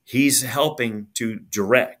 he's helping to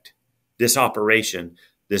direct this operation,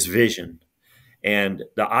 this vision. And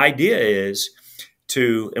the idea is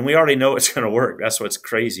and we already know it's going to work. That's what's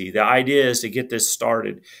crazy. The idea is to get this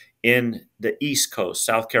started in the East Coast,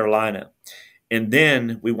 South Carolina. And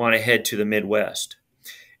then we want to head to the Midwest,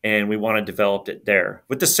 and we want to develop it there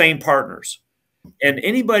with the same partners. And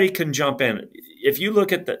anybody can jump in. If you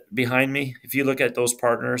look at behind me, if you look at those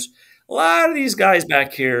partners, a lot of these guys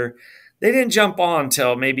back here, they didn't jump on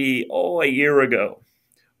till maybe, a year ago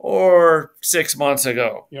or 6 months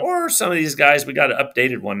ago. Yep. Or some of these guys, we got an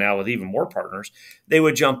updated one now with even more partners. They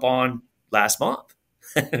would jump on last month.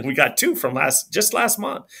 We got 2 from just last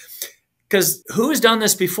month. Because who has done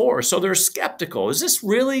this before? So they're skeptical. Is this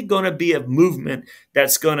really going to be a movement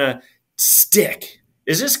that's going to stick?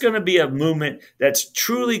 Is this going to be a movement that's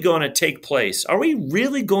truly going to take place? Are we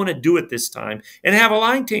really going to do it this time and have a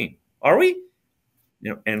line team? Are we?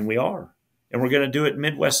 And we are. And we're going to do it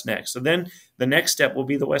Midwest next. So then the next step will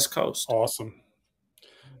be the West Coast. Awesome.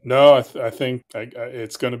 No, I think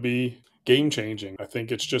it's going to be game changing. I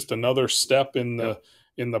think it's just another step in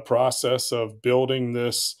the process of building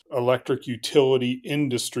this electric utility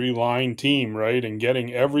industry line team, right? And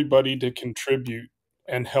getting everybody to contribute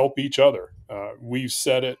and help each other. We've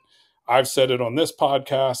said it. I've said it on this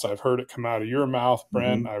podcast. I've heard it come out of your mouth,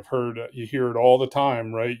 Brent. I've heard you hear it all the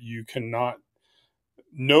time, right?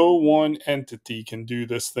 No one entity can do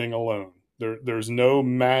this thing alone. There's no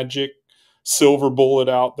magic silver bullet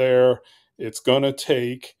out there. It's going to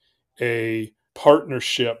take a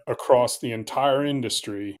partnership across the entire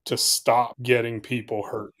industry to stop getting people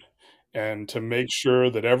hurt and to make sure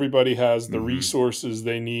that everybody has the resources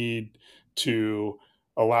they need to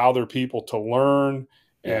allow their people to learn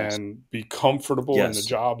and be comfortable in the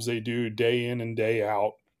jobs they do day in and day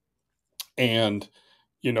out, and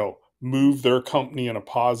move their company in a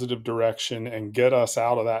positive direction and get us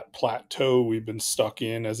out of that plateau we've been stuck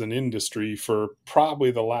in as an industry for probably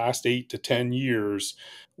the last 8 to 10 years,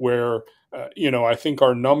 where I think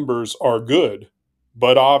our numbers are good,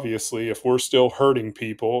 but obviously if we're still hurting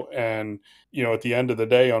people and at the end of the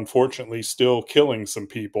day, unfortunately, still killing some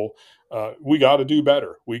people, we got to do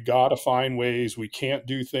better. We got to find ways. We can't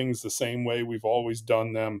do things the same way we've always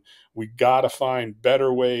done them. We got to find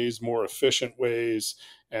better ways, more efficient ways,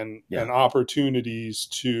 and opportunities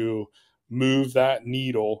to move that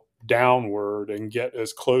needle downward and get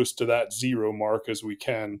as close to that zero mark as we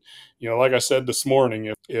can. Like I said this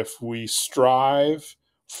morning, if we strive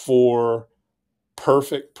for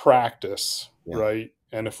perfect practice, right?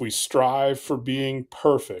 And if we strive for being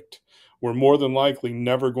perfect, we're more than likely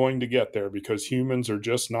never going to get there because humans are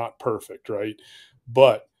just not perfect, right?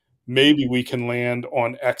 But maybe we can land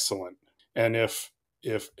on excellent. And if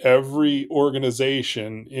every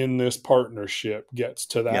organization in this partnership gets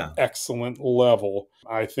to that excellent level,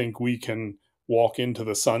 I think we can walk into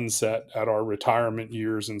the sunset at our retirement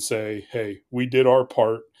years and say, hey, we did our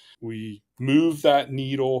part. We moved that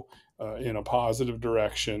needle in a positive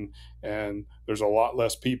direction, and there's a lot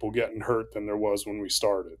less people getting hurt than there was when we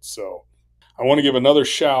started. So I want to give another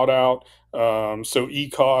shout out. So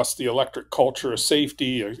ECOS, the Electric Culture of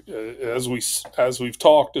Safety, as we've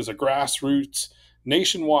talked, is a grassroots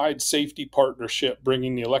nationwide safety partnership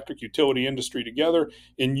bringing the electric utility industry together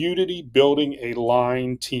in unity, building a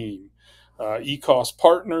line team. ECOS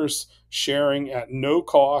partners sharing at no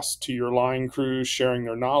cost to your line crews, sharing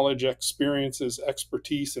their knowledge, experiences,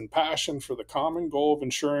 expertise, and passion for the common goal of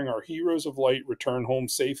ensuring our heroes of light return home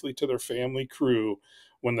safely to their family crew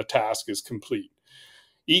when the task is complete.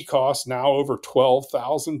 ECOS now over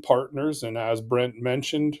 12,000 partners, and as Brent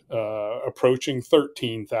mentioned, approaching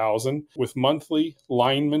 13,000, with monthly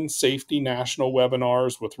lineman safety national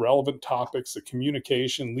webinars with relevant topics of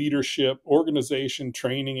communication, leadership, organization,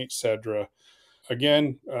 training, etc.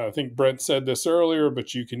 Again, I think Brent said this earlier,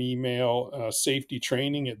 but you can email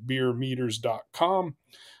safetytraining@bieremeters.com.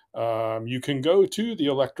 You can go to the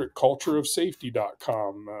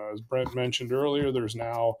electriccultureofsafety.com. As Brent mentioned earlier, there's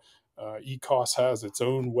now ECOS has its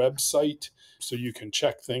own website, so you can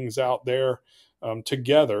check things out there.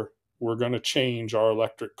 Together, we're going to change our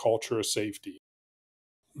electric culture of safety.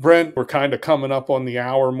 Brent, we're kind of coming up on the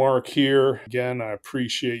hour mark here. Again, I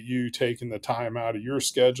appreciate you taking the time out of your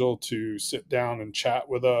schedule to sit down and chat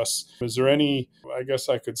with us. Is there any, I guess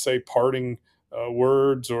I could say, parting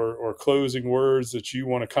words or closing words that you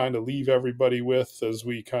want to kind of leave everybody with as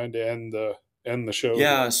we kind of end the show?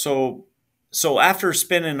 Yeah. So after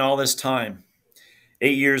spending all this time,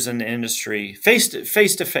 8 years in the industry, face to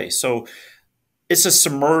face, so it's a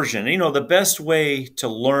submersion. You know, the best way to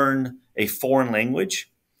learn a foreign language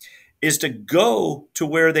is to go to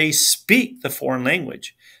where they speak the foreign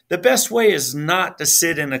language. The best way is not to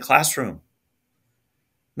sit in a classroom.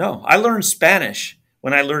 No, I learned Spanish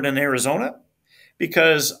when I learned in Arizona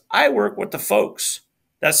because I work with the folks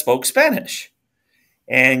that spoke Spanish.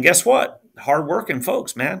 And guess what? Hardworking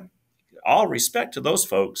folks, man. All respect to those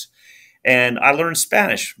folks. And I learned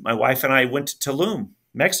Spanish. My wife and I went to Tulum,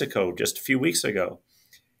 Mexico, just a few weeks ago.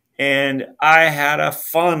 And I had a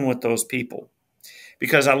fun with those people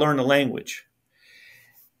because I learned the language.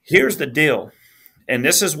 Here's the deal. And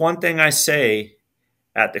this is one thing I say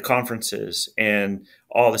at the conferences and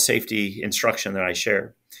all the safety instruction that I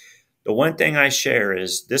share. The one thing I share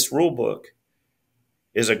is this rule book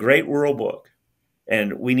is a great rule book.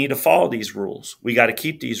 And we need to follow these rules. We got to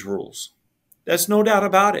keep these rules. That's no doubt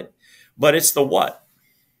about it. But it's the what.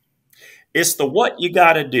 It's the what you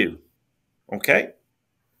got to do. Okay?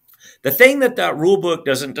 The thing that rule book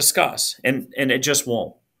doesn't discuss, and it just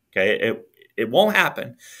won't, okay? It won't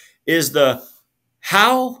happen, is the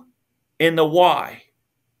how and the why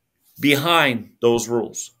behind those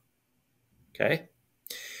rules. Okay?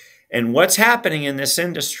 And what's happening in this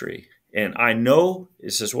industry, and I know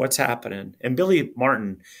this is what's happening. And Billy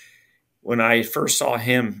Martin, when I first saw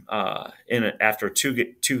him after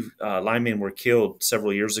two linemen were killed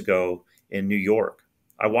several years ago in New York,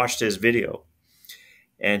 I watched his video.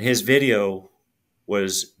 And his video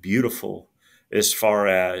was beautiful as far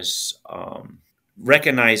as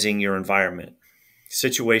recognizing your environment,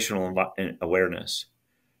 situational awareness.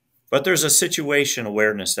 But there's a situation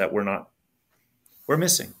awareness that we're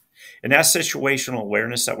missing. And that situational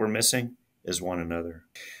awareness that we're missing is one another.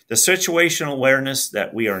 The situational awareness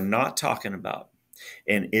that we are not talking about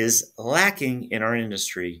and is lacking in our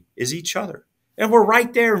industry is each other. And we're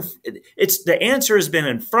right there. The answer has been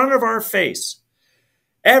in front of our face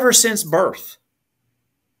ever since birth.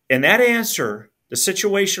 And that answer, the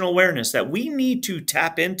situational awareness that we need to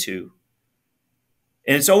tap into,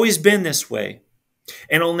 and it's always been this way,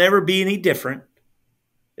 and it'll never be any different,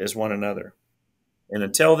 is one another. And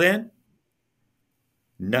until then,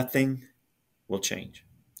 nothing will change.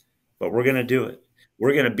 But we're going to do it.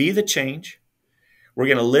 We're going to be the change. We're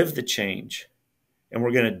going to live the change. And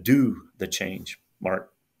we're going to do the change,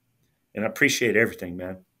 Mark. And I appreciate everything,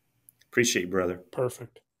 man. Appreciate you, brother.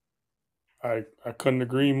 Perfect. I couldn't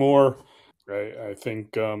agree more. I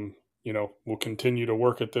think, we'll continue to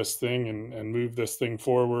work at this thing and move this thing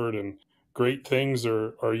forward, and great things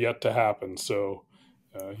are yet to happen. So,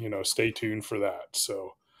 stay tuned for that.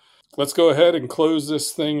 So let's go ahead and close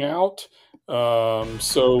this thing out.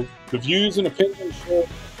 So the views and opinions shared in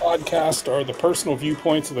the podcast are the personal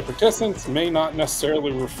viewpoints of the participants, may not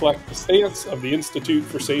necessarily reflect the stance of the Institute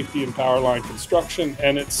for Safety and Powerline Construction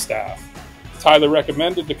and its staff. It's highly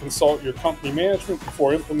recommended to consult your company management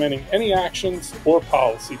before implementing any actions or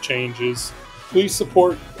policy changes. Please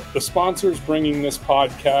support the sponsors bringing this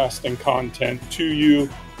podcast and content to you.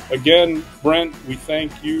 Again, Brent, we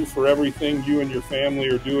thank you for everything you and your family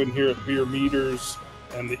are doing here at Bierer Meters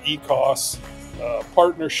and the ECOS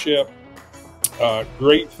partnership.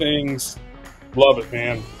 Great things. Love it,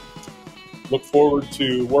 man. Look forward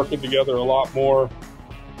to working together a lot more.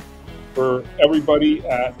 For everybody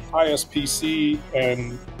at ISPC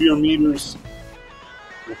and Bierer Meters,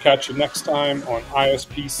 we'll catch you next time on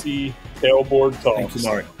ISPC Tailboard Talks. Thank you,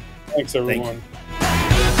 Mark. Thanks, everyone. Thank you.